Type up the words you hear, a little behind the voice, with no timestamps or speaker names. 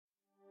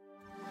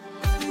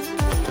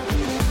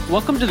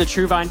Welcome to the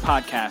True Vine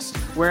Podcast.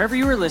 Wherever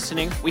you are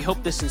listening, we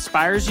hope this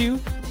inspires you,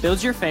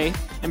 builds your faith,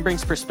 and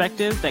brings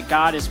perspective that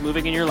God is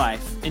moving in your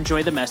life.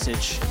 Enjoy the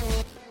message.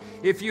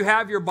 If you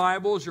have your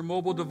Bibles, your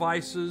mobile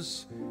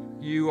devices,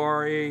 you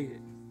are a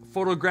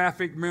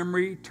photographic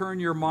memory, turn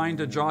your mind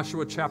to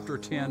Joshua chapter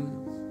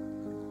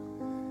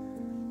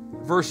 10,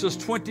 verses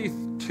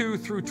 22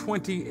 through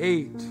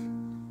 28.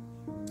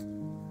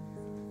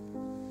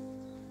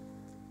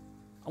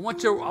 I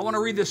want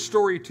to read this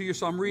story to you,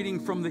 so I'm reading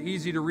from the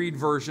easy-to-read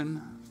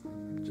version.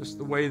 Just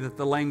the way that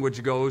the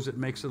language goes, it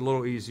makes it a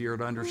little easier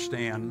to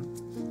understand.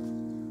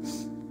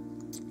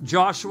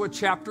 Joshua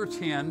chapter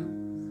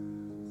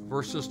 10,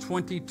 verses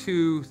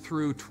 22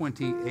 through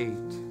 28.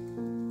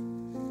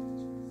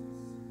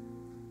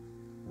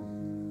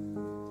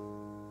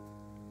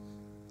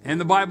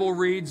 And the Bible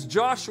reads,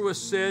 Joshua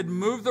said,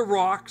 "Move the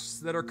rocks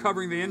that are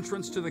covering the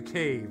entrance to the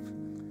cave.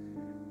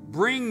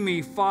 Bring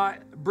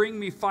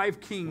the 5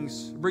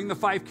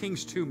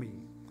 kings to me."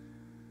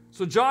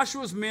 So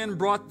Joshua's men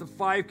brought the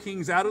 5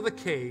 kings out of the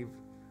cave,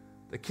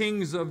 the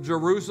kings of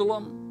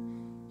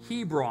Jerusalem,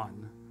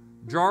 Hebron,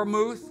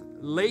 Jarmuth,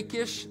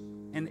 Lachish,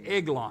 and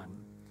Eglon.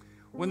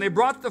 When they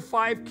brought the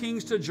 5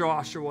 kings to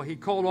Joshua, he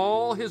called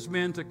all his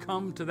men to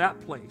come to that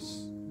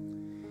place.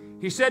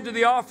 He said to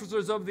the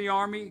officers of the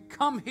army,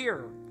 "Come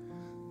here,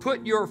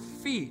 put your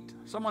feet,"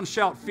 someone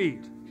shout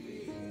feet,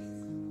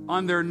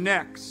 "on their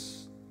necks,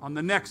 on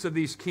the necks of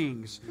these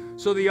kings."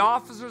 So the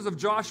officers of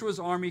Joshua's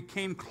army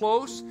came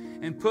close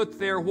and put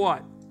their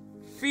what?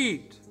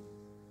 Feet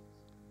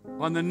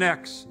on the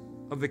necks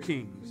of the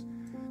kings.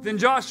 Then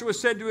Joshua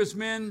said to his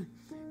men,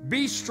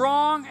 "Be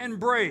strong and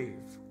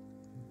brave.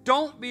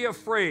 Don't be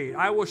afraid.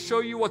 I will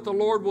show you what the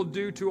Lord will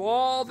do to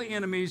all the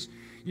enemies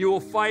you will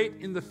fight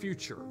in the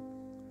future."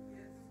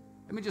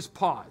 Let me just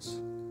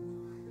pause.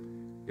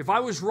 If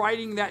I was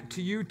writing that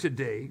to you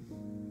today,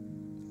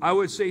 I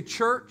would say,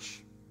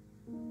 church,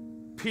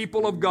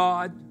 people of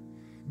God,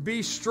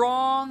 be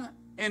strong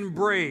and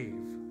brave.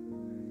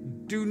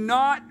 Do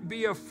not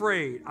be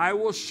afraid. I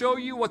will show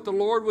you what the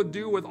Lord will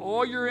do with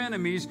all your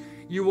enemies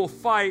you will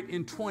fight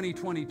in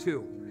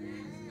 2022.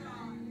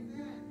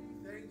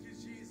 Thank you,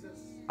 Jesus.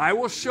 I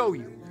will show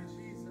you.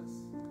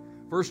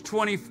 Verse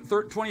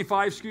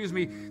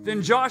 25,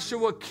 Then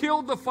Joshua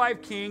killed the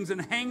 5 kings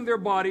and hanged their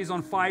bodies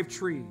on 5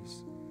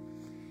 trees.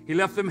 He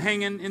left them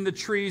hanging in the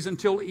trees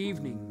until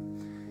evening.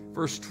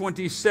 Verse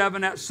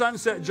 27, At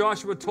sunset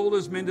Joshua told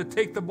his men to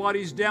take the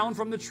bodies down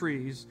from the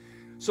trees.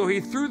 So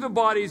he threw the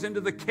bodies into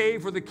the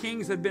cave where the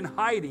kings had been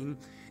hiding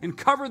and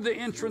covered the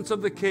entrance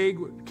of the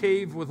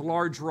cave with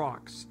large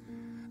rocks.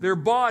 Their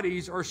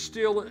bodies are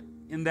still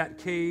in that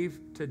cave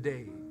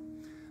today.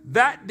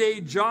 That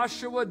day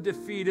Joshua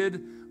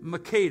defeated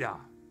Makkedah.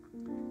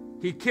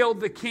 He killed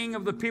the king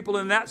of the people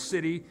in that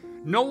city.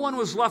 No one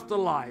was left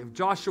alive.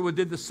 Joshua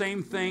did the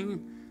same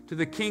thing to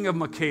the king of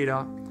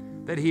Makkedah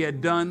that he had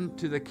done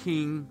to the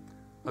king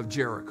of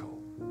Jericho.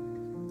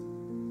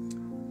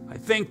 I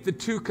think the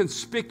 2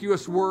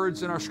 conspicuous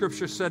words in our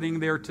scripture setting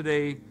there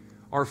today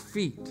are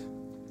feet.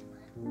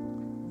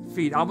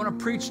 Feet. I'm going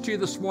to preach to you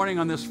this morning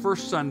on this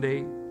first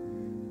Sunday.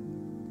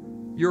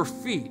 Your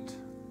feet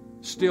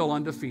still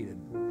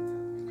undefeated.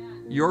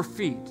 Your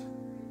feet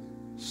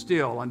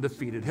still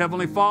undefeated.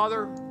 Heavenly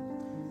Father,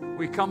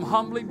 we come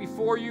humbly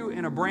before you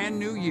in a brand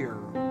new year.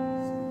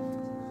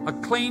 A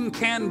clean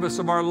canvas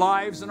of our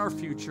lives and our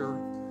future,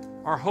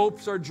 our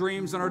hopes, our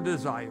dreams, and our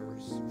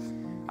desires.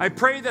 I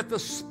pray that the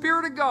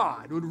Spirit of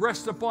God would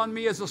rest upon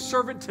me as a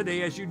servant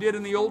today, as you did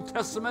in the Old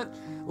Testament,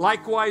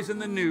 likewise in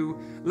the New.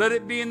 Let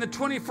it be in the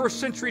 21st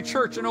century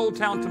church in Old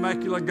Town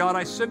Temecula. God,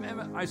 I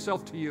submit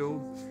myself to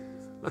you.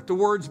 Let the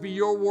words be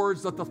your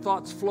words. Let the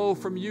thoughts flow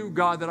from you,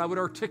 God, that I would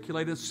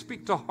articulate and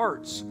speak to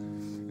hearts,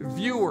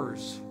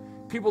 viewers,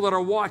 people that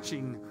are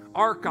watching,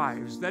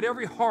 archives, that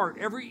every heart,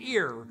 every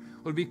ear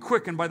would be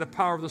quickened by the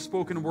power of the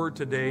spoken word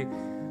today.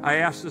 I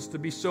ask this to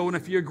be so, and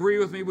if you agree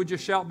with me, would you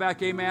shout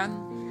back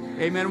amen?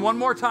 Amen. One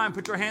more time,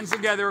 put your hands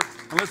together,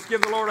 and let's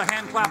give the Lord a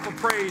hand clap of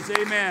praise.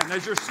 Amen.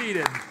 As you're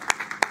seated.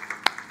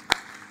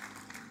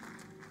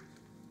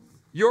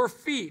 Your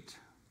feet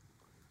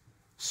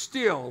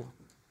still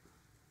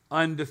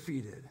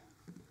undefeated.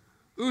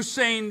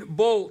 Usain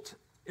Bolt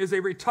is a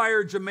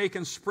retired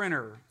Jamaican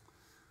sprinter,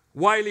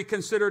 widely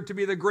considered to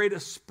be the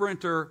greatest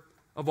sprinter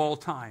of all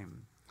time.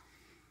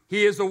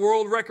 He is the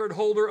world record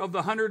holder of the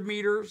 100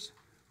 meters,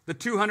 the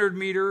 200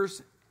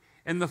 meters,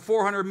 and the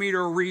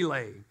 400-meter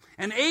relay.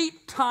 An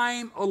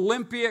 8-time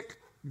Olympic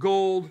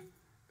gold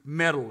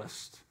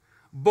medalist.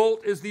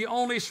 Bolt is the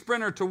only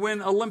sprinter to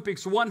win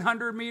Olympics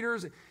 100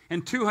 meters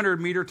and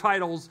 200-meter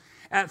titles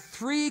at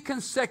 3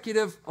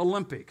 consecutive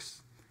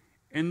Olympics.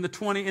 In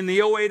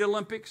the 08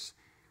 Olympics,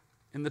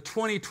 in the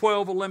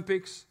 2012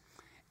 Olympics,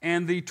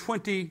 and the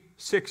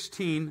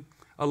 2016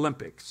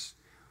 Olympics.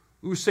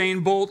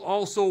 Usain Bolt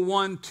also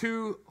won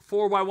 2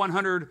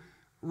 4x100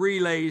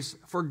 relays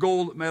for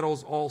gold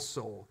medals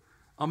also.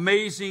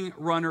 Amazing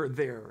runner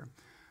there.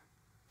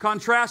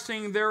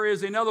 Contrasting, there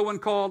is another one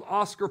called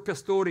Oscar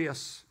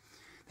Pistorius.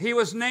 He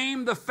was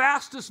named the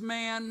fastest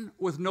man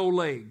with no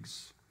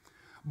legs.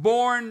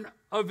 Both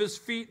of his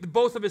feet,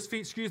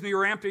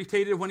 were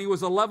amputated when he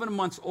was 11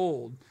 months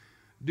old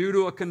due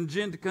to a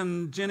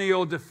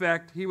congenital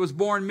defect. He was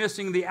born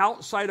missing the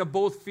outside of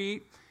both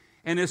feet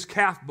and his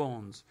calf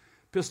bones.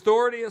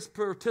 Pistorius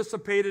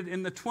participated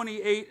in the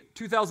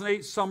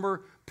 2008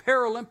 Summer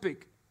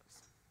Paralympics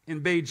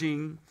in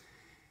Beijing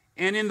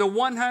and in the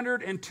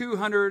 100 and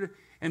 200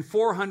 and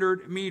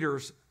 400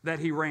 meters that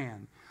he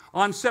ran.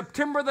 On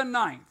September the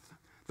 9th,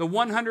 the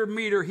 100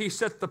 meter, he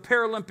set the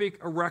Paralympic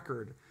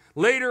record.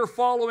 Later,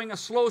 following a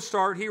slow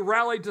start, he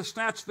rallied to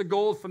snatch the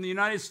gold from the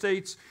United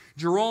States'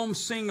 Jerome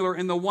Singler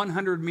in the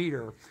 100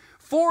 meter.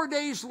 4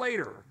 days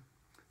later,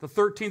 the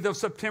 13th of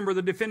September,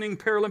 the defending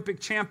Paralympic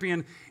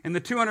champion in the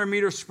 200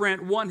 meter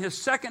sprint won his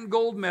second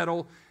gold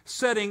medal,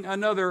 setting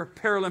another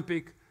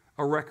Paralympic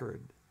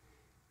record.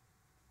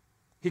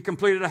 He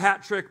completed a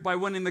hat trick by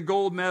winning the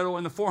gold medal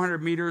in the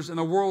 400 meters and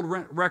the world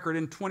record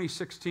in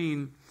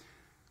 2016,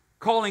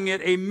 calling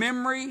it a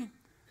memory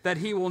that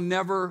he will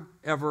never,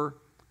 ever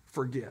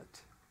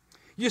forget.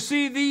 You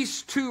see,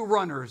 these two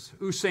runners,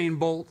 Usain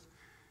Bolt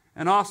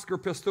and Oscar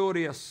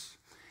Pistorius,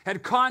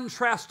 had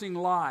contrasting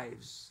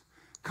lives,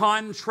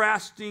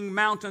 contrasting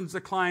mountains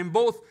to climb.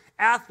 Both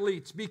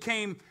athletes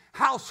became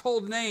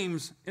household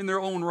names in their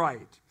own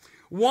right.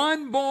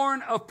 One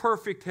born of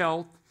perfect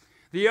health,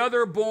 the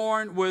other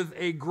born with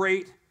a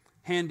great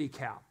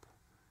handicap.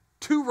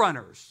 Two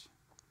runners,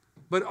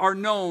 but are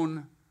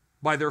known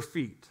by their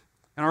feet.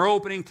 In our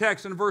opening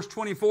text in verse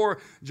 24,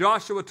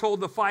 Joshua told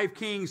the 5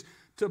 kings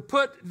to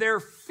put their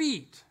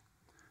feet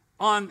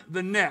on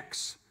the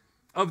necks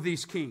of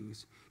these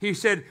kings. He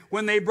said,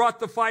 when they brought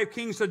the 5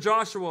 kings to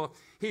Joshua,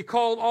 he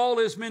called all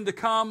his men to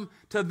come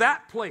to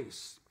that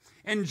place.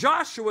 And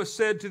Joshua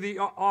said to the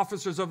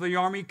officers of the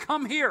army,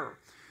 come here,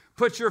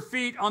 put your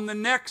feet on the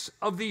necks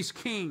of these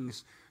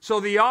kings. So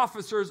the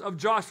officers of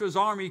Joshua's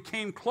army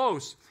came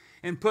close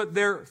and put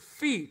their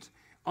feet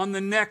on the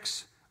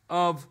necks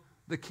of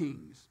the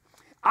kings.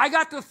 I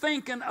got to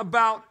thinking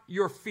about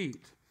your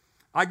feet.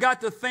 I got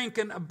to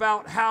thinking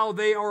about how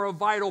they are a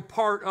vital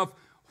part of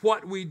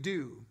what we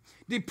do.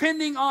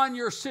 Depending on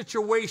your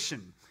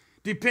situation,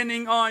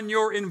 depending on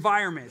your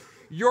environment,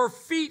 your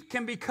feet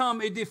can become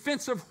a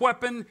defensive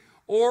weapon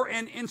or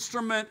an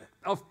instrument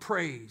of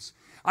praise.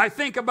 I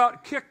think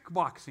about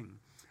kickboxing.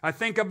 I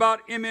think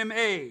about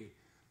MMA,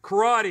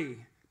 karate,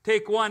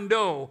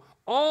 taekwondo.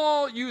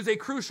 All use a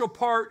crucial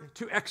part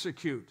to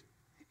execute.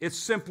 It's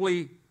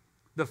simply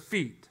the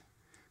feet.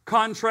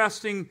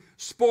 Contrasting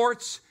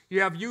sports,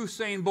 you have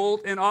Usain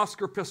Bolt and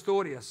Oscar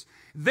Pistorius.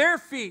 Their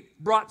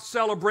feet brought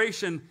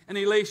celebration and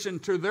elation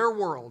to their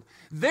world.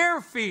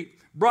 Their feet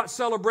brought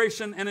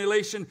celebration and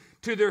elation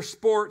to their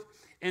sport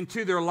and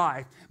to their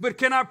life. But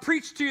can I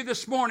preach to you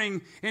this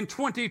morning in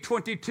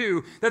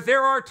 2022 that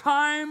there are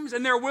times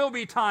and there will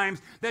be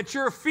times that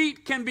your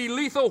feet can be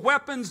lethal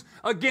weapons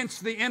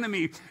against the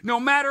enemy. No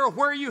matter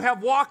where you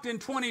have walked in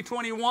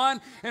 2021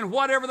 and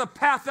whatever the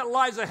path that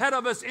lies ahead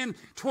of us in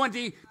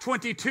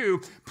 2022,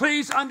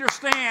 please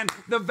understand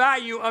the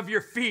value of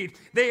your feet.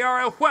 They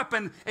are a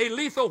weapon, a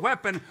lethal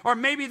weapon, or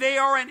maybe they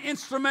are an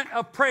instrument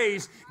of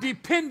praise,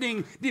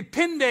 depende,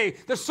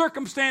 the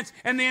circumstance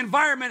and the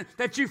environment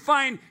that you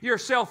find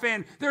yourself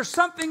in. There's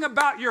something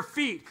about your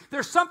feet.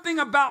 There's something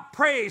about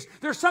praise.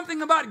 There's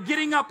something about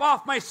getting up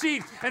off my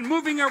seat and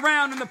moving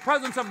around in the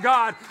presence of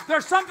God.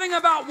 There's something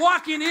about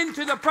walking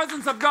into the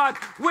presence of God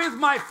with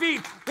my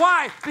feet.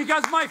 Why?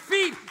 Because my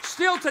feet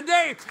still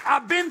today,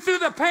 I've been through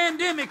the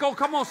pandemic. Oh,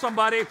 come on,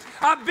 somebody.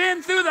 I've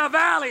been through the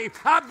valley.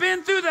 I've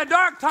been through the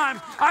dark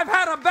times. I've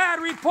had a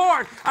bad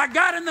report. I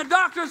got in the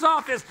doctor's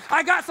office.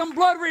 I got some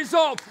blood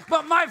results.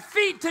 But my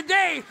feet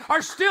today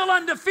are still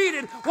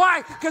undefeated.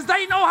 Why? Because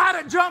they know how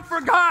to jump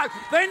for God.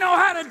 They know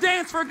how to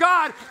dance for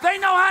God. They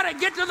know how to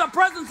get to the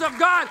presence of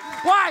God.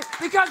 Why?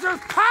 Because there's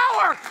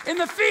power in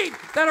the feet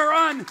that are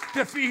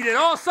undefeated.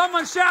 Oh,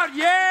 someone shout,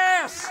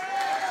 yes!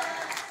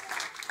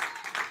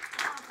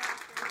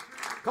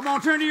 Come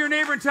on, turn to your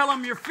neighbor and tell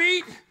them your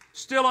feet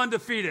still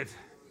undefeated.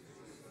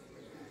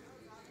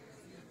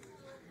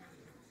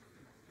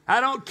 I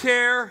don't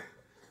care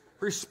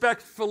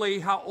respectfully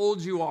how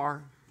old you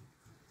are.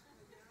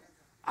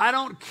 I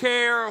don't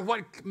care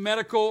what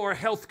medical or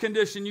health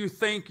condition you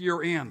think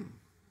you're in.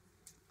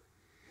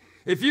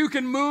 If you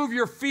can move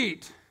your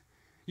feet,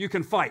 you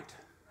can fight.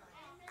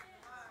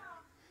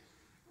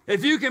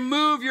 If you can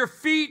move your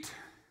feet,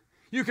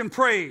 you can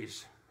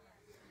praise.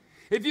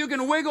 If you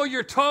can wiggle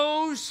your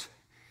toes,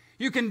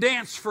 you can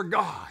dance for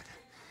God.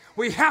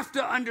 We have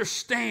to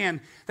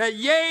understand that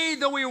yea,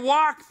 though we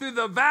walk through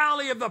the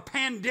valley of the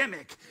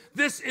pandemic,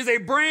 this is a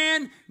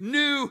brand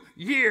new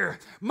year.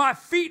 My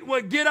feet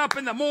would get up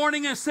in the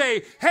morning and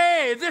say,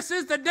 hey, this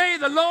is the day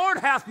the Lord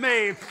hath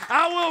made.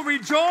 I will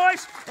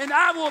rejoice and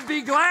I will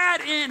be glad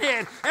in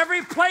it.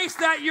 Every place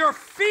that your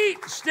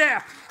feet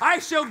step, I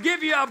shall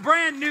give you a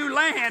brand new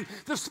land.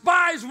 The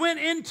spies went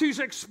in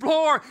to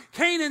explore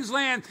Canaan's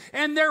land,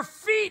 and their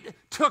feet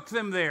took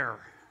them there.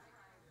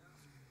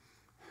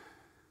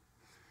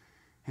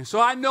 And so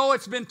I know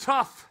it's been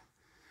tough.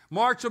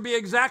 March will be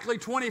exactly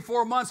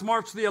 24 months,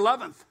 March the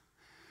 11th,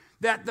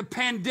 that the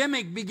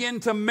pandemic began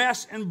to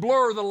mess and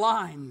blur the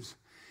lines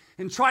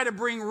and try to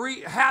bring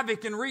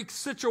havoc and wreak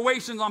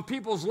situations on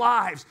people's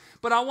lives.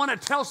 But I want to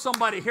tell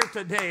somebody here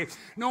today,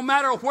 no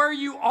matter where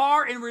you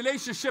are in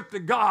relationship to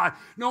God,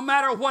 no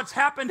matter what's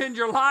happened in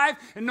your life,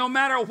 and no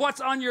matter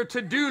what's on your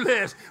to-do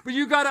list, but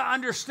you got to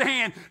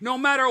understand, no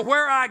matter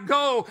where I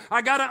go,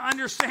 I got to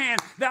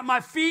understand that my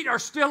feet are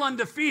still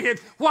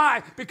undefeated.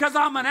 Why? Because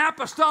I'm an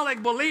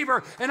apostolic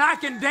believer, and I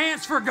can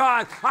dance for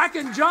God. I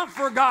can jump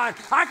for God.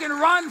 I can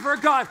run for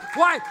God.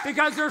 Why?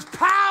 Because there's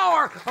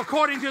power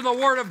according to the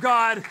Word of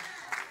God.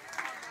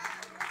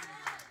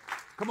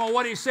 Come on,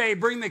 what do you say?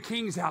 Bring the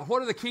kings out.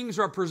 What do the kings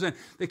represent?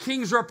 The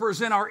kings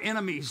represent our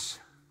enemies.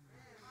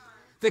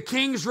 The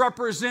kings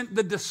represent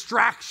the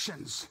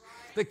distractions.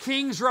 The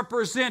kings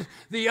represent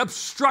the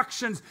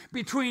obstructions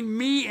between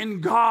me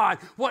and God,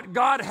 what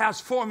God has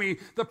for me,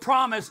 the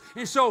promise.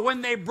 And so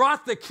when they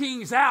brought the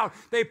kings out,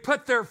 they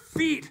put their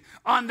feet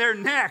on their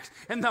necks.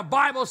 And the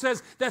Bible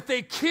says that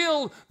they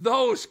killed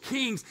those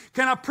kings.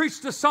 Can I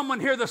preach to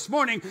someone here this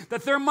morning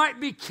that there might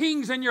be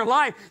kings in your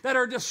life that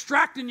are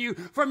distracting you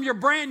from your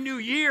brand new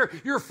year,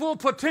 your full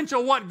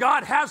potential, what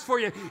God has for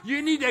you?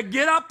 You need to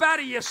get up out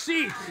of your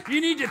seat.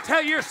 You need to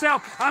tell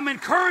yourself, I'm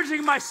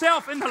encouraging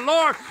myself in the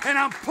Lord, and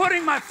I'm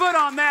putting my foot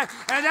on that.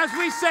 And as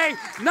we say,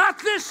 not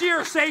this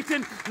year,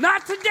 Satan,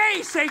 not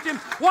today, Satan.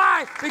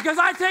 Why? Because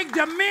I take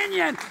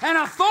dominion and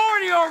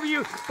authority over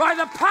you by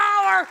the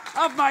power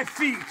of my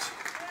feet.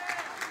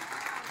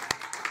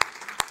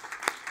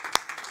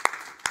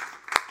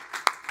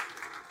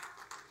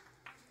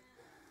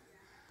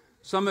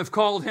 Some have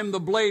called him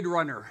the Blade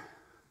Runner,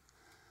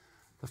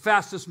 the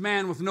fastest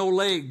man with no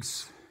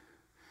legs.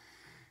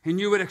 And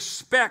you would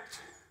expect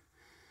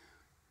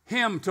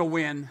him to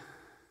win,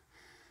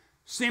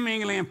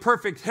 seemingly in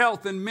perfect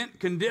health and mint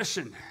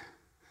condition.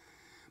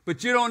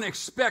 But you don't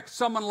expect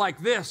someone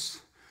like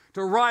this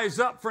to rise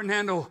up,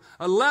 Fernando.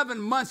 11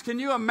 months. Can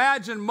you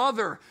imagine,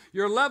 mother,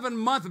 your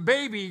 11-month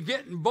baby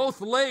getting both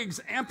legs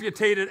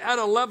amputated at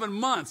 11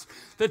 months?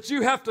 That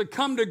you have to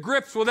come to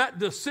grips with that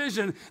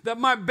decision that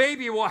my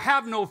baby will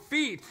have no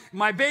feet.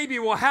 My baby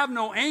will have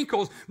no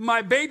ankles.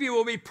 My baby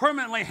will be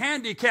permanently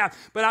handicapped.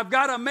 But I've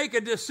got to make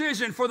a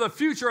decision for the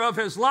future of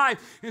his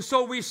life. And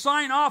so we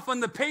sign off on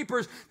the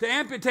papers to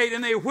amputate,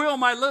 and they wheel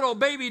my little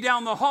baby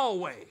down the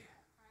hallway.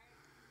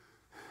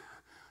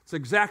 It's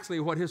exactly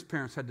what his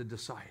parents had to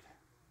decide.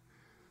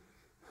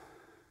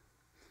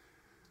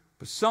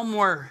 But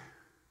somewhere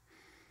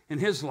in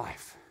his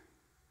life,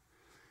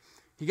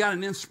 he got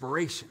an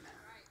inspiration.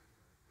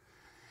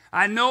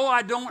 I know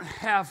I don't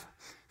have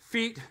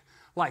feet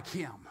like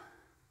him.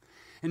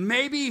 And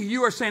maybe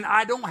you are saying,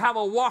 I don't have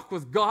a walk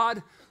with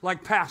God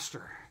like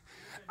Pastor.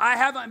 I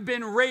haven't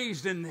been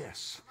raised in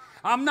this.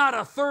 I'm not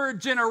a third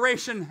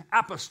generation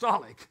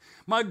apostolic.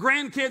 My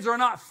grandkids are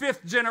not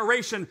fifth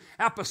generation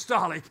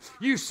apostolic.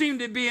 You seem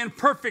to be in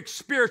perfect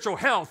spiritual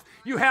health.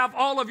 You have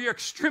all of your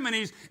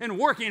extremities in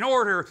working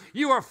order.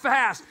 You are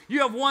fast.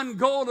 You have won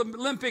gold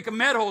Olympic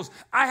medals.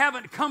 I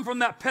haven't come from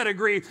that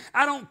pedigree.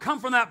 I don't come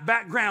from that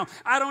background.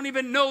 I don't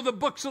even know the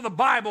books of the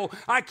Bible.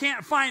 I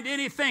can't find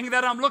anything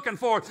that I'm looking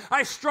for.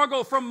 I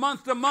struggle from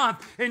month to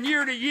month and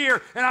year to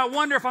year, and I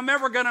wonder if I'm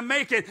ever going to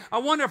make it. I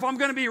wonder if I'm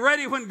going to be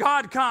ready when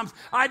God comes.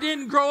 I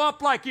didn't grow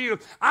up like you.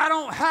 I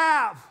don't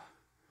have.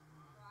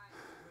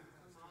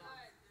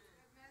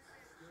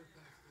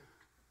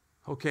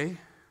 Okay,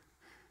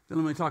 then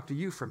let me talk to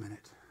you for a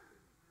minute.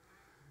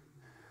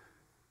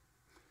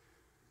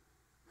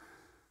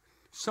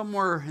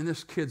 Somewhere in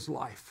this kid's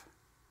life,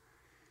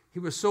 he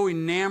was so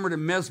enamored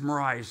and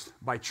mesmerized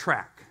by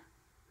track.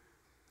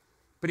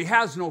 But he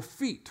has no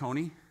feet,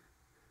 Tony.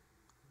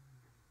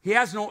 He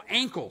has no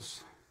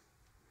ankles.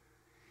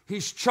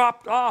 He's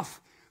chopped off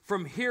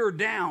from here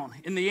down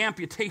in the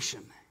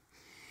amputation.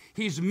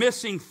 He's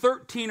missing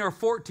 13 or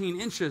 14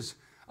 inches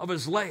of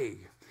his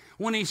leg.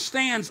 When he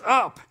stands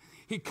up,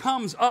 he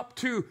comes up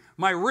to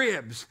my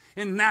ribs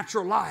in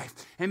natural life.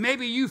 And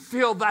maybe you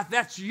feel that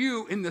that's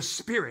you in the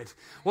spirit.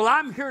 Well,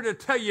 I'm here to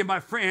tell you, my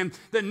friend,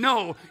 that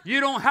no,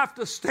 you don't have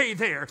to stay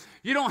there.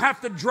 You don't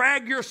have to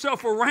drag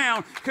yourself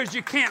around because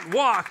you can't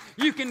walk.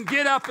 You can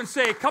get up and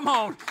say, come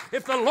on,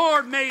 if the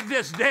Lord made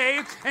this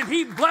day and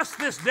he blessed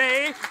this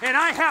day and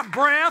I have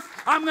breath,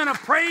 I'm going to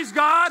praise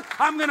God.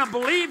 I'm going to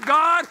believe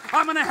God.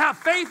 I'm going to have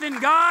faith in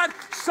God.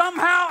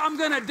 Somehow I'm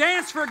going to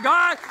dance for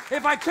God.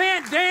 If I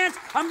can't dance,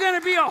 I'm going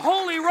to be a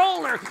holy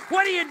roller.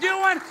 What are you doing?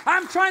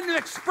 I'm trying to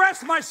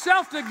express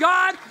myself to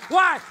God.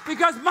 Why?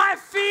 Because my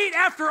feet,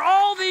 after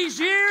all these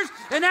years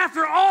and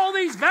after all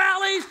these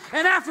valleys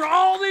and after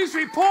all these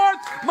reports,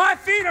 my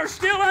feet are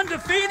still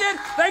undefeated.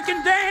 They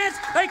can dance.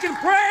 They can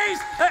praise.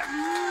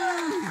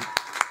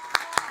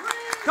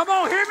 Come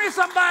on, hear me,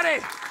 somebody.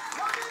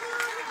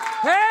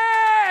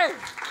 Hey!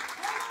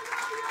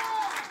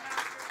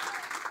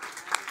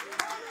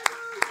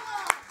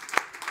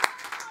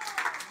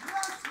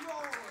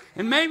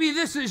 And maybe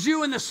this is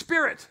you in the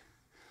spirit.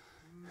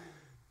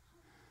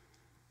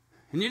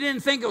 And you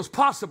didn't think it was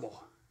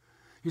possible.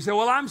 You say,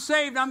 well, I'm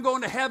saved, I'm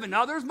going to heaven.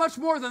 Now, there's much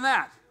more than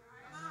that.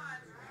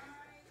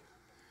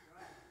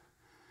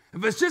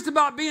 If it's just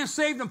about being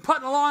saved and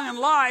putting along in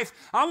life,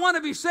 I want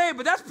to be saved,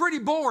 but that's pretty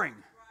boring.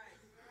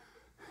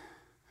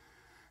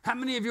 How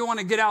many of you want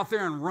to get out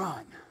there and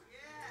run?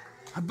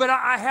 But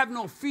I have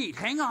no feet.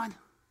 Hang on.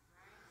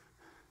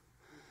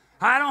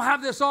 I don't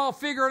have this all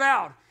figured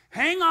out.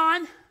 Hang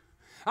on.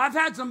 I've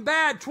had some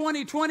bad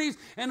 2020s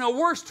and a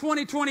worse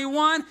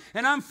 2021,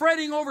 and I'm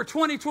fretting over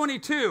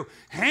 2022.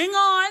 Hang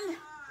on.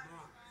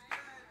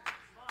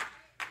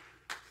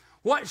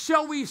 What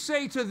shall we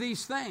say to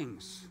these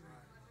things?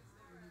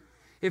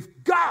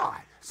 If God,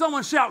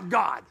 someone shout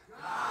God,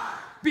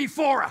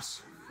 before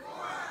us,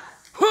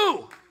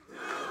 who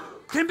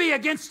can be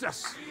against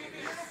us?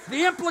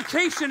 The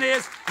implication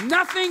is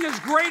nothing is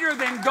greater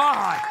than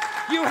God.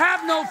 You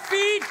have no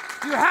feet,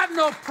 you have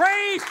no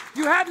praise,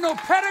 you have no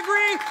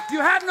pedigree, you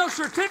have no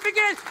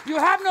certificate, you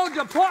have no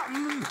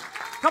diploma.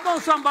 Come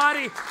on,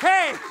 somebody.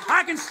 Hey,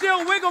 I can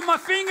still wiggle my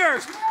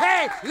fingers.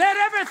 Hey, let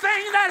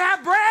everything that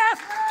have breath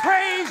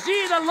praise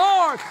ye the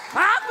Lord.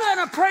 I'm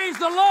going to praise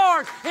the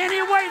Lord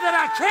any way that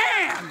I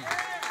can.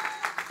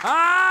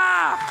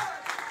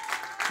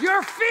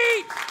 Your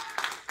feet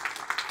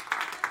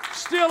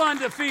still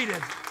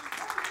undefeated.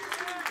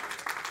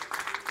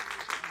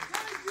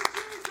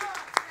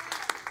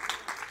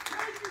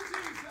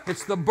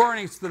 It's the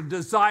burning, it's the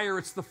desire,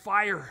 it's the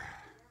fire.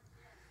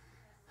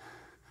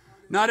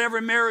 Not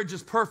every marriage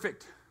is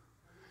perfect.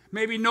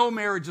 Maybe no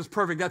marriage is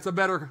perfect. That's a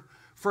better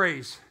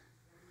phrase.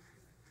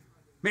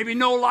 Maybe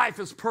no life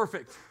is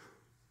perfect.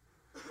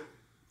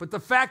 But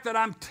the fact that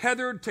I'm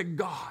tethered to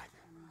God,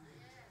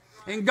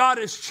 and God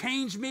has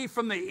changed me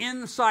from the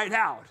inside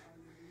out,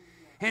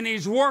 and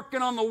He's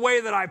working on the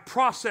way that I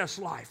process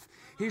life.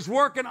 He's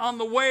working on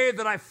the way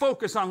that I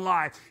focus on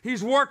life.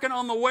 He's working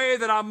on the way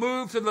that I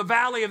move to the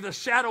valley of the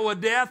shadow of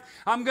death.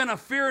 I'm going to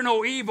fear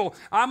no evil.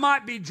 I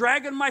might be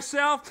dragging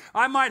myself.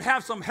 I might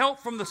have some help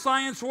from the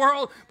science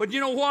world. But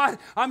you know what?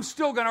 I'm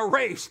still going to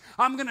race.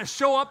 I'm going to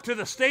show up to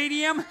the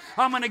stadium.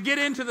 I'm going to get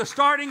into the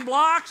starting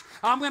blocks.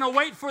 I'm going to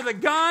wait for the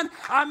gun.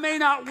 I may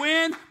not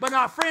win, but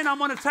my friend, I'm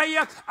going to tell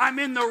you, I'm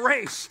in the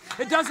race.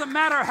 It doesn't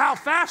matter how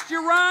fast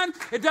you run.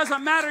 It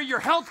doesn't matter your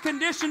health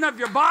condition of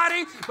your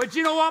body. But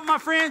you know what, my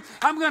friend?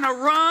 I'm going to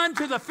run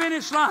to the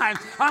finish line.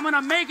 I'm going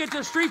to make it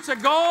to streets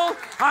of gold.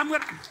 I'm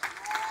going to...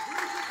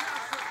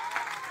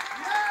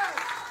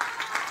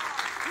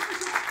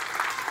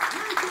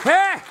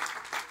 Hey!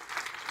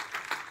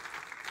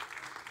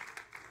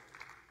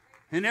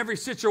 In every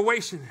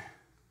situation,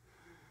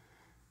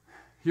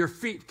 your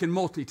feet can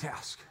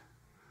multitask.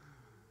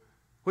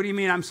 What do you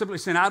mean? I'm simply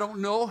saying I don't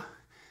know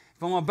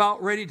if I'm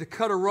about ready to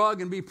cut a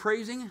rug and be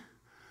praising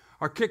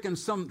or kicking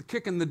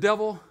the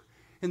devil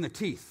in the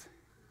teeth.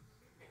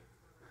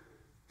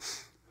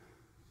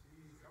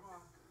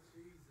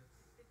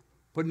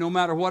 But no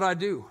matter what I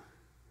do,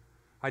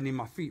 I need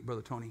my feet,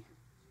 Brother Tony.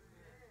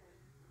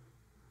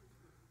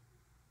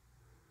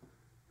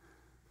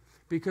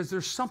 Because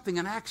there's something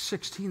in Acts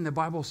 16, the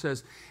Bible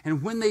says,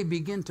 and when they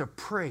begin to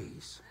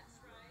praise,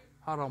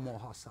 the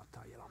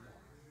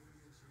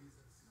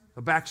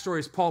backstory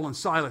is Paul and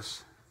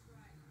Silas.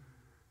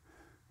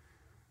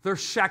 They're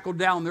shackled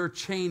down, they're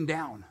chained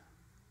down.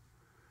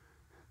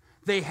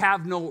 They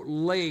have no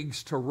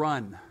legs to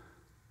run.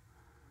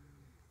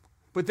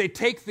 But they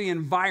take the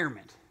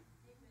environment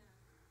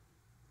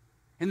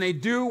and they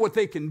do what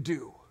they can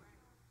do.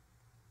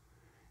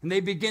 And they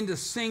begin to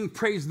sing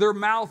praise. Their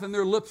mouth and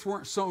their lips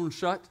weren't sewn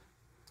shut.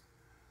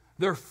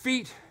 Their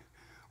feet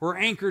were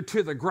anchored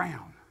to the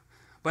ground.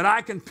 But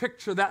I can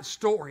picture that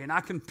story and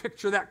I can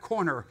picture that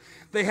corner.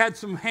 They had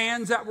some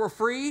hands that were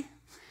free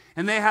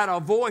and they had a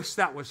voice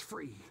that was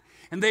free.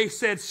 And they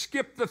said,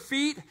 skip the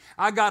feet.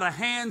 I got a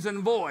hands and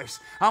voice.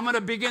 I'm going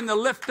to begin to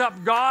lift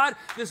up God.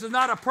 This is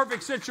not a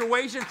perfect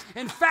situation.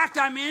 In fact,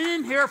 I'm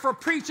in here for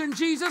preaching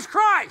Jesus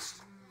Christ.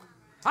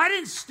 I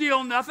didn't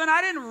steal nothing.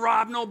 I didn't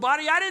rob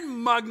nobody. I didn't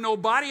mug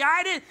nobody.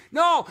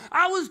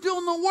 I was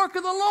doing the work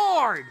of the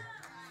Lord.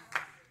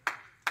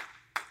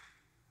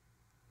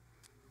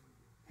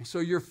 And so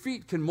your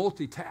feet can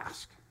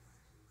multitask.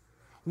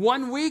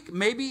 1 week,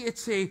 maybe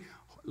it's a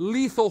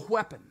lethal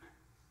weapon.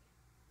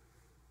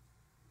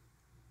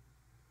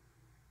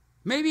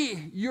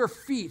 Maybe your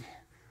feet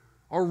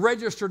are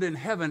registered in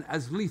heaven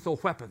as lethal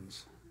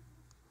weapons.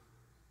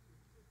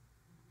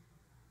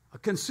 A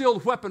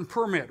concealed weapon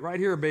permit right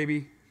here,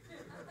 baby.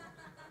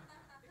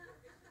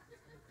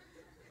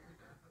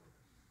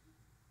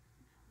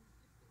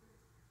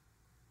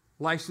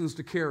 License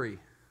to carry.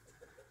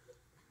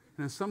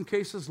 And in some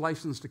cases,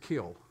 license to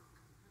kill.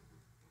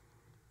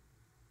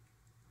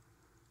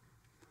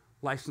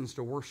 License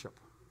to worship.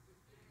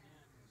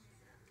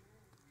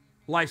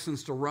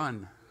 License to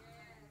run.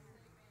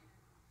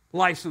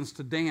 License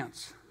to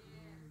dance.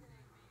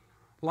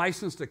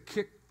 License to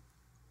kick.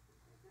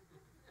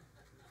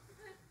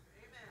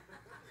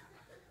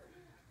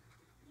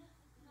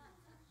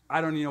 I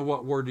don't even know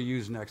what word to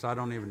use next. I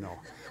don't even know.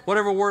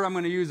 Whatever word I'm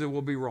going to use, it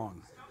will be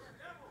wrong.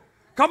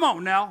 Come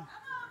on now.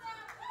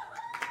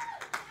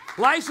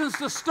 License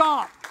to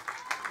stomp.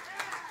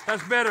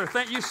 That's better.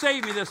 You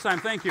saved me this time.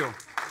 Thank you.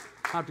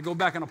 I have to go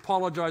back and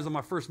apologize on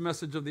my first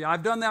message of the...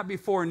 I've done that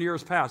before in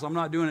years past. I'm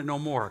not doing it no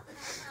more.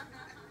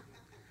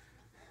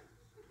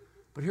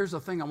 But here's the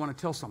thing I want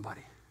to tell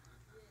somebody.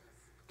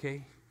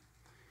 Okay?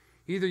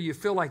 Either you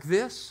feel like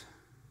this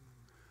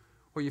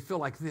or you feel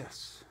like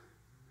this.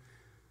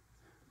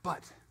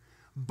 But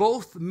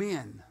both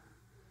men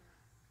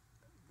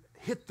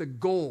hit the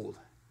gold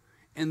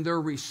in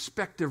their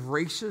respective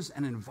races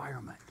and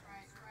environment.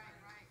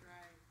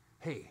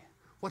 Hey,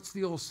 what's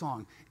the old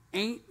song?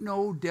 Ain't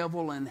no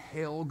devil in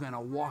hell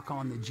gonna walk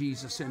on the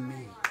Jesus in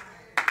me.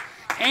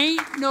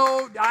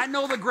 I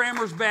know the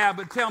grammar's bad,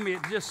 but tell me,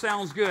 it just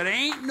sounds good.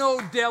 Ain't no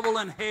devil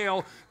in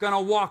hell gonna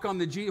walk on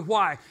the Jesus.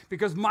 Why?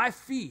 Because my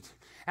feet,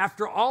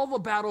 after all the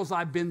battles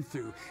I've been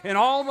through, and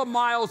all the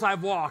miles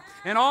I've walked,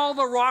 and all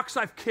the rocks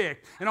I've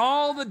kicked, and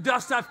all the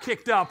dust I've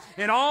kicked up,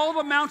 and all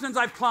the mountains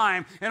I've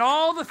climbed, and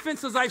all the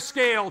fences I've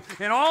scaled,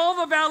 and all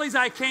the valleys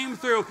I came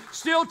through,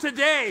 still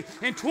today,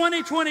 in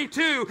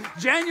 2022,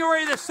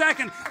 January the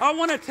 2nd, I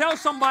want to tell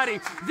somebody,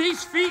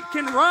 these feet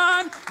can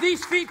run,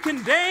 these feet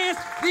can dance,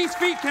 these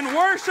feet can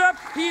worship.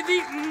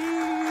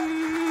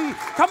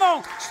 Come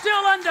on,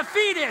 still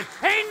undefeated.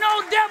 Ain't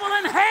no devil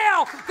in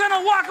hell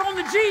gonna walk on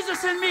the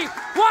Jesus in me.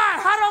 Why?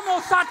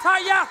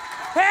 Haramosataya.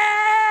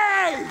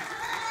 Hey!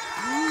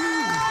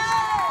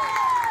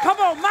 Come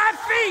on, my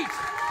feet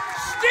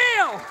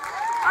still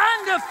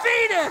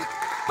undefeated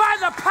by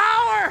the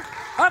power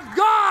of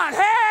God.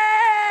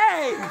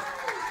 Hey!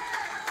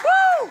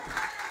 Woo!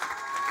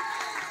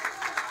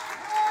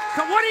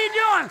 What are you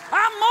doing?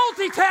 I'm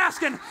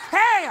multitasking.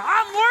 Hey,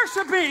 I'm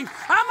worshiping.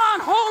 I'm on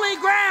holy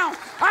ground.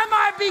 I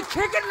might be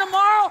kicking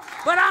tomorrow,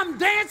 but I'm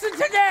dancing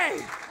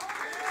today.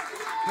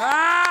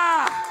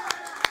 Hey!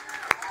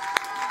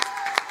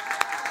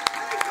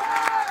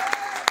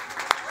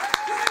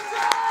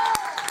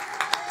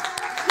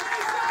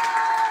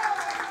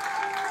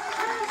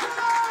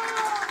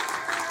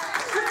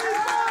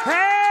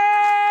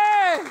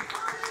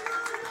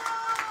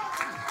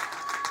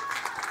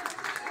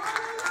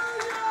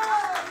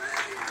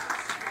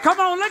 Come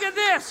on, look at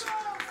this.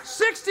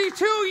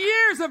 62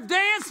 years of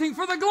dancing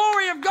for the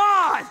glory of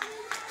God.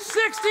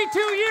 62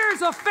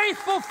 years of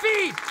faithful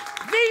feet.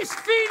 These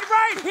feet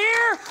right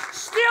here,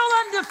 still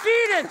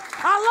undefeated.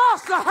 I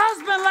lost a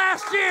husband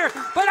last year,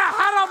 but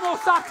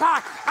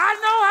I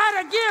know how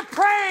to give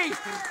praise.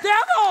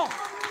 Devil.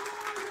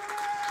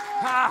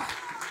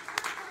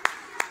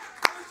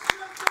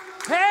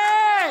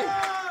 Hey.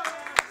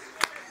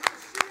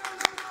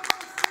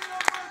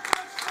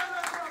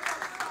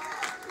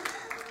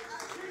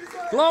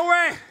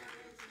 Glory.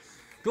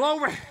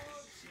 Glory.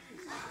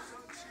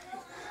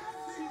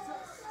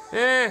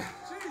 Yeah.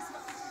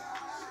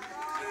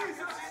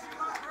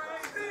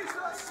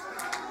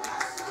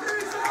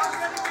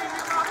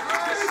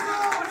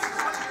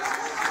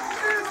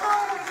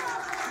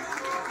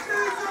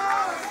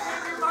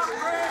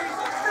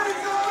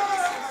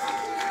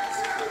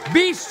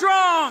 Be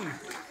strong.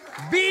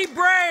 Be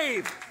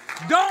brave.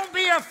 Don't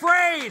be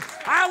afraid.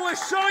 I will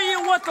show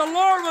you what the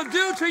Lord will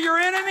do to your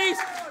enemies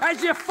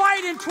as you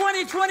fight in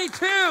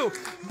 2022.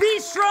 Be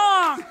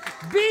strong.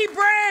 Be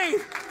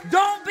brave.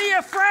 Don't be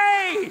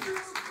afraid.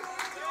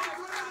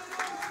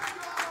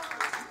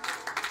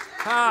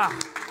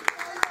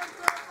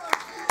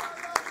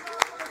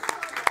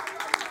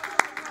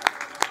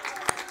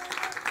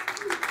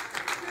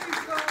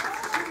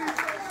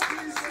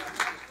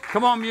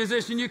 Come on,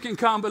 musician, you can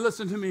come, but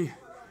listen to me.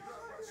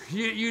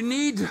 You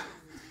need to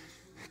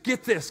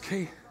get this,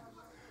 okay?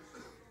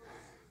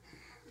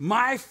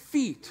 My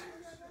feet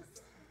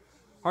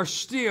are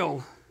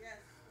still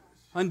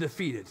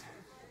undefeated.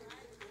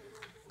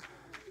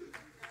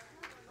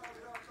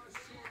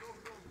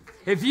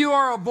 If you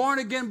are a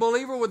born-again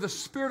believer with the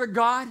Spirit of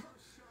God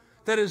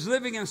that is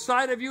living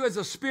inside of you as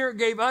the Spirit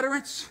gave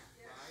utterance,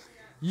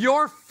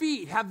 your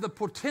feet have the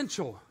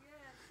potential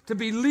to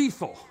be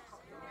lethal.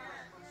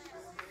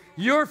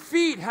 Your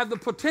feet have the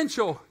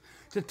potential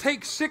to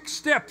take 6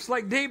 steps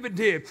like David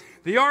did.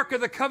 The Ark of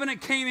the Covenant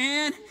came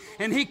in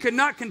and he could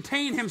not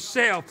contain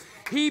himself.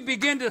 He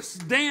began to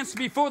dance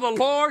before the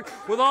Lord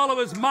with all of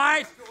his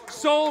might,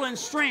 soul, and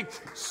strength.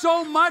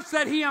 So much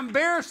that he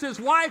embarrassed his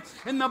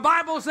wife. And the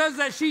Bible says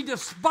that she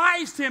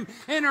despised him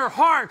in her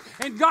heart.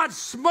 And God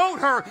smote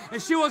her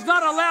and she was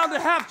not allowed to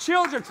have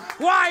children.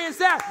 Why is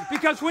that?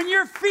 Because when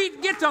your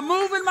feet get to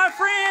moving, my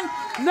friend,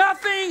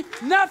 nothing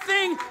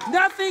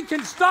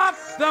can stop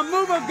the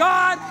move of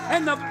God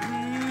and the...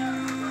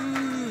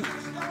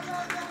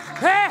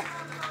 Hey!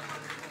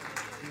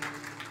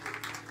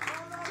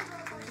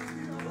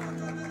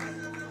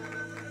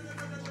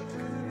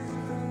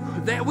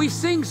 That we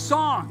sing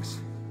songs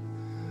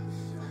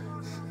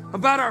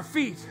about our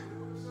feet.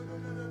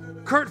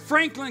 Kurt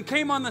Franklin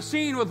came on the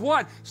scene with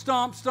what?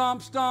 Stomp,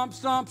 stomp, stomp,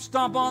 stomp,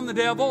 stomp on the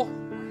devil.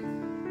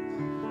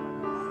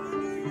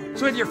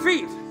 So with your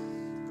feet.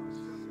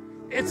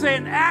 It's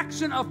an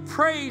action of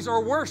praise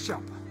or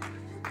worship.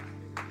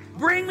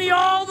 Bring me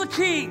all the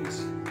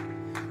kings.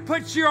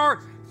 Put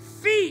your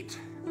feet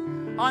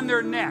on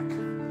their neck.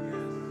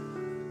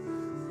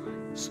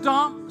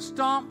 Stomp,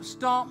 stomp,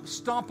 stomp,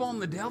 stomp on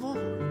the devil.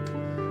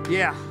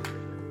 Yeah,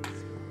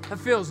 that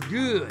feels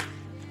good.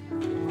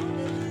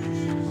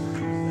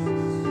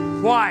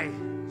 Why?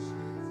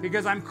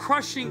 Because I'm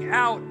crushing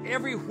out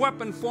every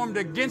weapon formed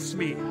against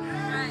me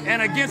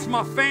and against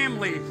my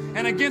family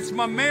and against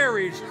my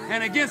marriage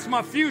and against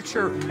my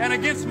future and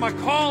against my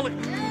calling.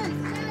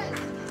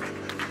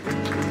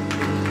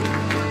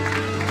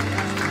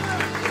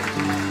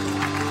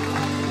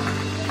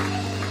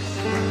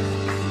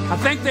 I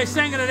think they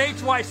sang it at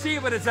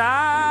HYC, but it's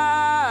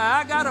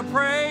I gotta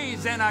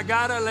praise and I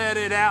gotta let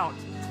it out.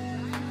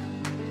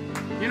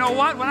 You know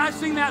what? When I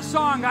sing that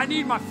song, I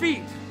need my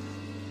feet.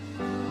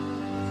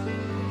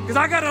 Because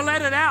I got to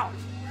let it out.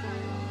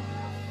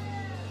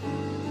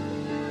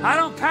 I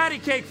don't patty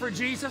cake for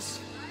Jesus.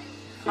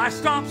 I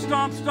stomp,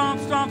 stomp, stomp,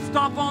 stomp,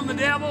 stomp on the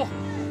devil.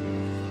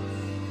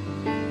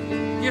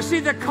 You see,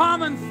 the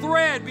common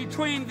thread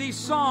between these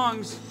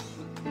songs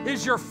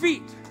is your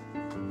feet.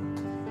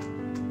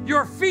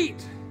 Your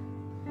feet,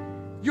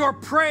 your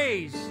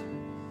praise,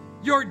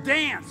 your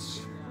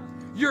dance,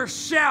 your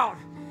shout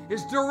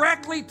is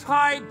directly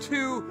tied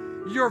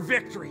to your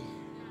victory.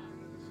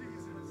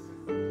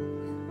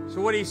 So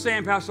what are you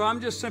saying, Pastor?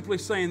 I'm just simply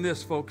saying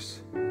this,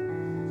 folks.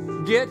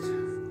 Get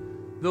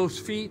those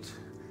feet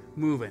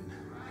moving.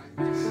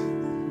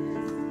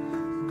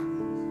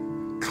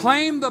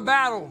 Claim the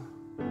battle,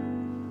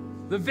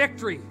 the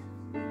victory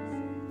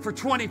for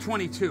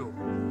 2022.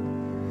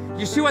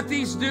 You see what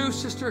these do,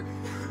 sister?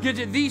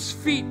 These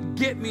feet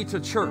get me to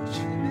church.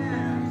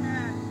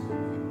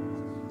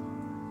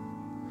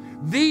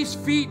 These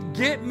feet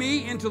get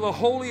me into the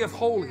Holy of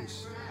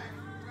Holies.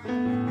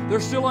 They're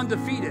still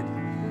undefeated.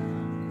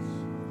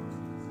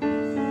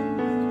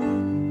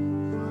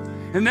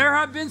 And there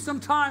have been some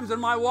times in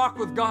my walk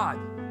with God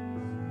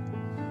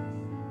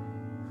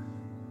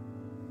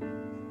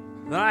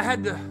that I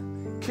had to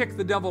kick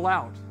the devil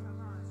out.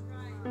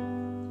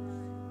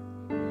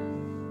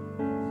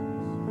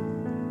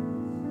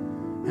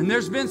 And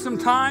there's been some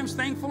times,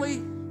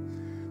 thankfully,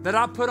 that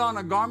I put on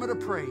a garment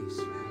of praise.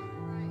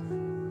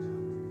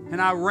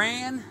 And I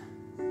ran.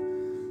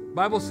 The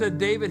Bible said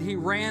David, he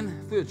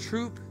ran through a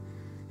troop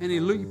and he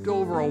leaped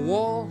over a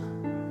wall.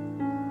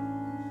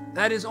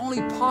 That is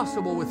only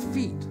possible with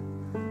feet.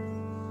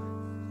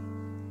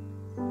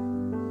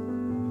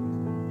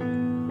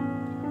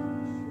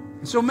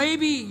 And so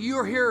maybe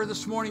you're here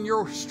this morning,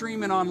 you're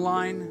streaming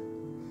online,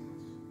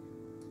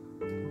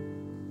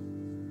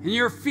 and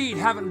your feet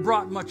haven't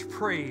brought much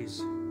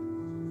praise.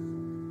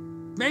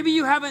 Maybe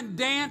you haven't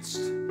danced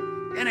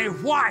in a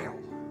while.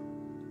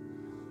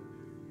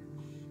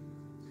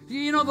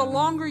 You know, the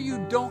longer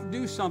you don't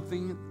do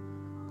something,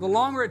 the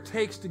longer it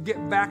takes to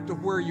get back to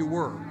where you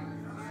were.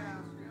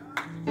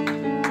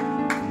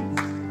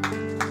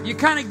 You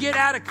kind of get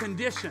out of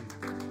condition.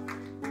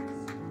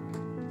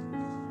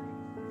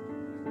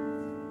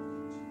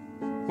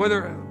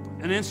 Whether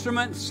an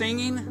instrument,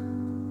 singing,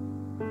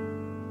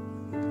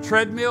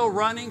 treadmill,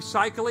 running,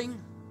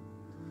 cycling,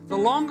 the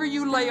longer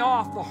you lay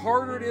off, the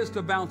harder it is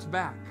to bounce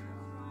back.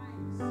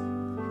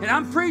 And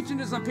I'm preaching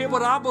to some people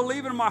that I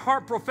believe in my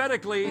heart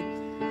prophetically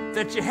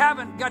that you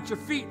haven't got your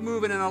feet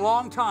moving in a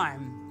long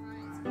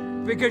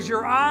time because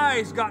your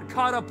eyes got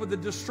caught up with the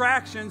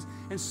distractions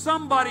and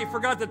somebody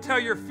forgot to tell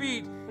your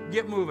feet,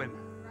 get moving,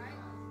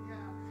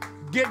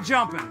 get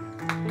jumping,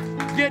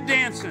 get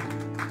dancing,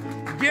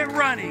 get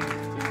running,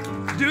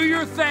 do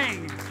your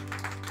thing.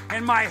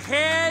 And my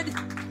head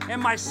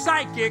and my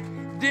psychic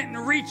didn't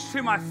reach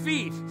to my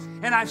feet,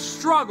 and I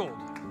struggled.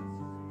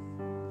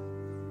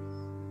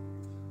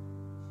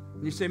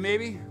 And you say,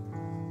 maybe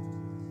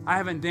I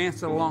haven't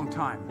danced in a long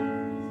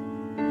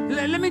time.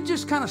 Let me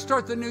just kind of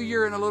start the new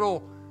year in a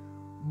little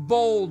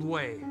bold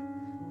way.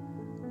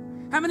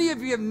 How many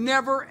of you have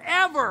never,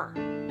 ever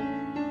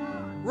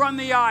run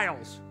the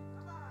aisles?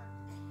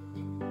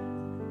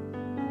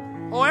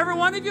 Oh, every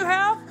one of you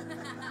have?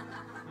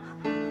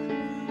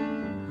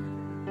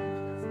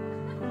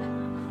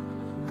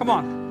 Come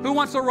on, who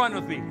wants to run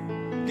with me?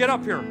 Get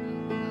up here.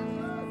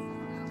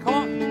 Come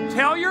on,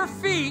 tell your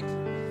feet,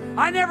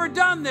 I never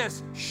done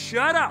this.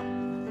 Shut up.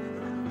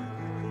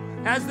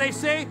 As they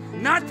say,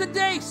 not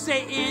today,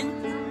 Satan.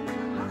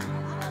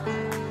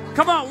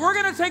 Come on, we're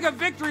going to take a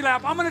victory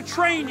lap. I'm going to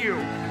train you.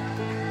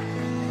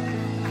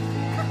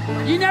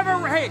 You never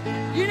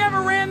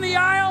ran the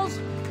aisles?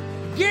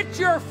 Get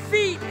your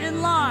feet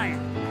in line.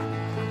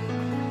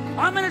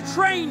 I'm going to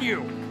train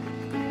you.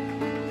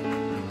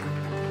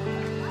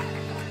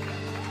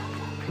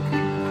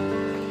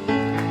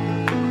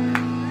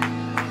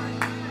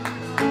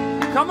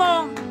 Come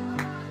on.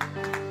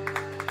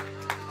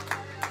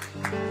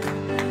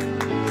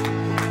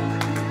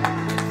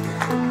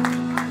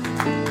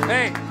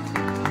 Hey.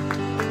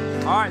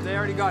 All right, they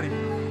already got him.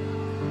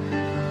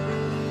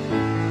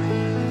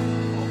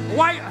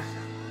 Why?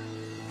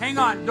 Hang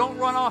on, don't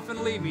run off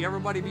and leave me.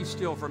 Everybody be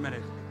still for a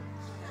minute.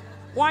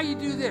 Why you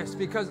do this?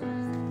 Because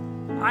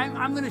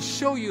I'm going to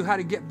show you how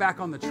to get back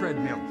on the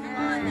treadmill.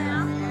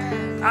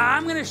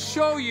 I'm going to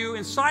show you,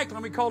 in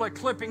cycling, we call it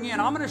clipping in.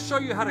 I'm going to show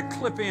you how to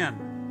clip in.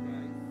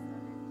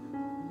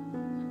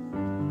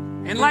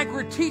 And like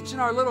we're teaching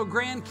our little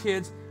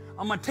grandkids,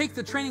 I'm going to take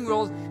the training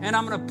wheels and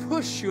I'm going to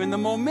push you, and the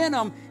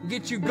momentum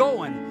get you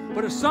going.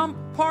 But at some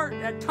part,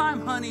 at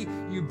time, honey,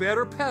 you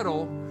better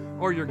pedal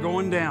or you're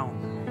going down.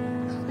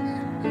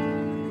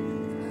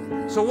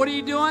 So what are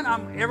you doing?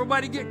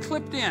 Everybody get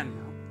clipped in.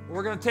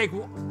 We're going to take a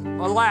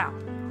lap.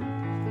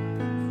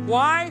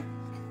 Why?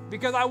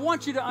 Because I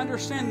want you to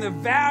understand the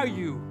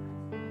value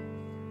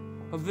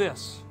of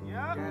this.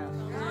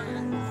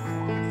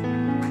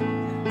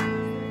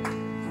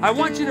 I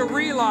want you to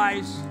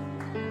realize,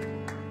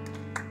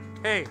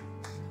 hey,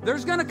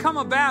 there's going to come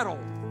a battle,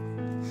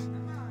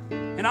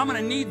 and I'm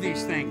going to need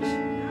these things.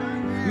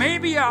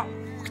 Maybe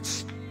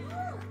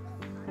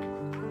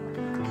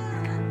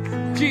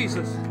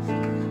Jesus.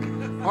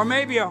 Or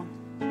maybe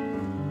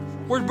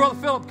where's Brother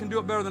Philip can do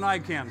it better than I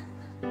can.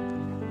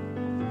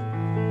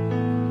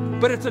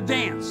 But it's a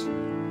dance.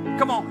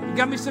 Come on, you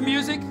got me some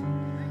music?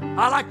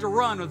 I like to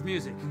run with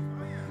music.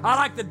 I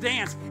like to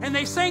dance. And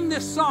they sang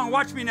this song,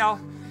 watch me now.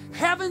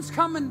 Heaven's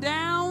coming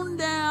down,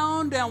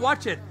 down, down.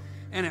 Watch it.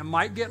 And it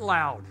might get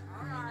loud.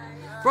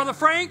 Brother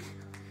Frank,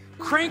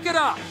 crank it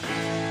up.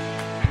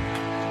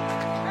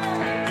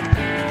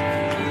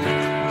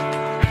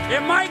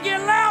 It might get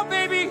loud,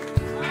 baby.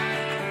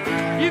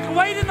 You can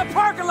wait in the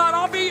parking lot.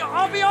 I'll be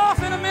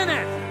off in a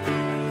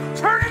minute.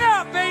 Turn it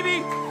up,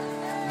 baby.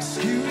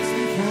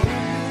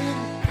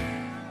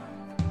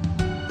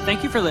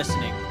 Thank you for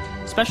listening.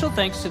 Special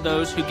thanks to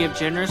those who give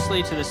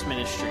generously to this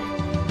ministry.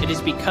 It is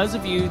because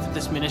of you that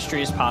this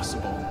ministry is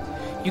possible.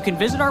 You can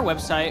visit our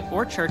website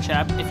or church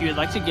app if you would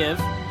like to give.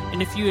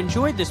 And if you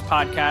enjoyed this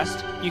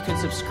podcast, you can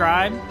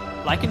subscribe,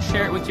 like and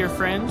share it with your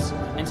friends,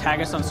 and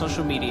tag us on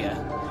social media.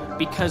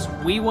 Because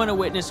we want to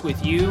witness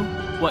with you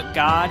what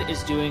God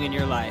is doing in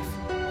your life.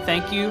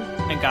 Thank you,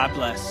 and God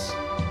bless.